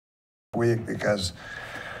week because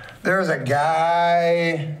there's a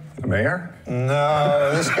guy. The mayor?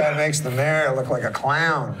 No, this guy makes the mayor look like a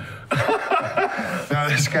clown. No,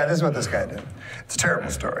 this is what this guy did. It's a terrible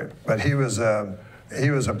story, but he was a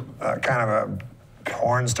kind of a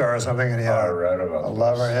porn star or something, and he had a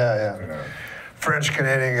lover. Yeah. French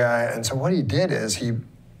Canadian guy, and so what he did is he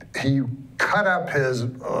cut up his.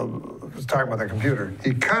 I was talking about the computer.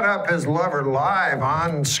 He cut up his lover live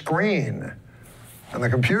on screen on the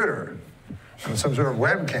computer, on some sort of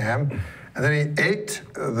webcam, and then he ate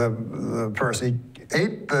the person. He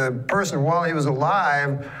ate the person while he was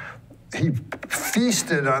alive. He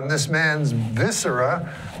feasted on this man's viscera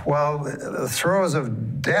while the throes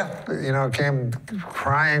of death, came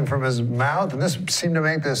crying from his mouth. And this seemed to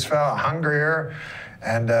make this fella hungrier.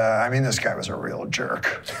 And this guy was a real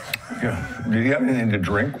jerk. Yeah. Did he have anything to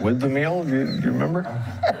drink with the meal? Do you remember?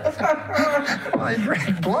 Well, he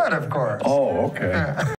drank blood, of course. Oh, okay.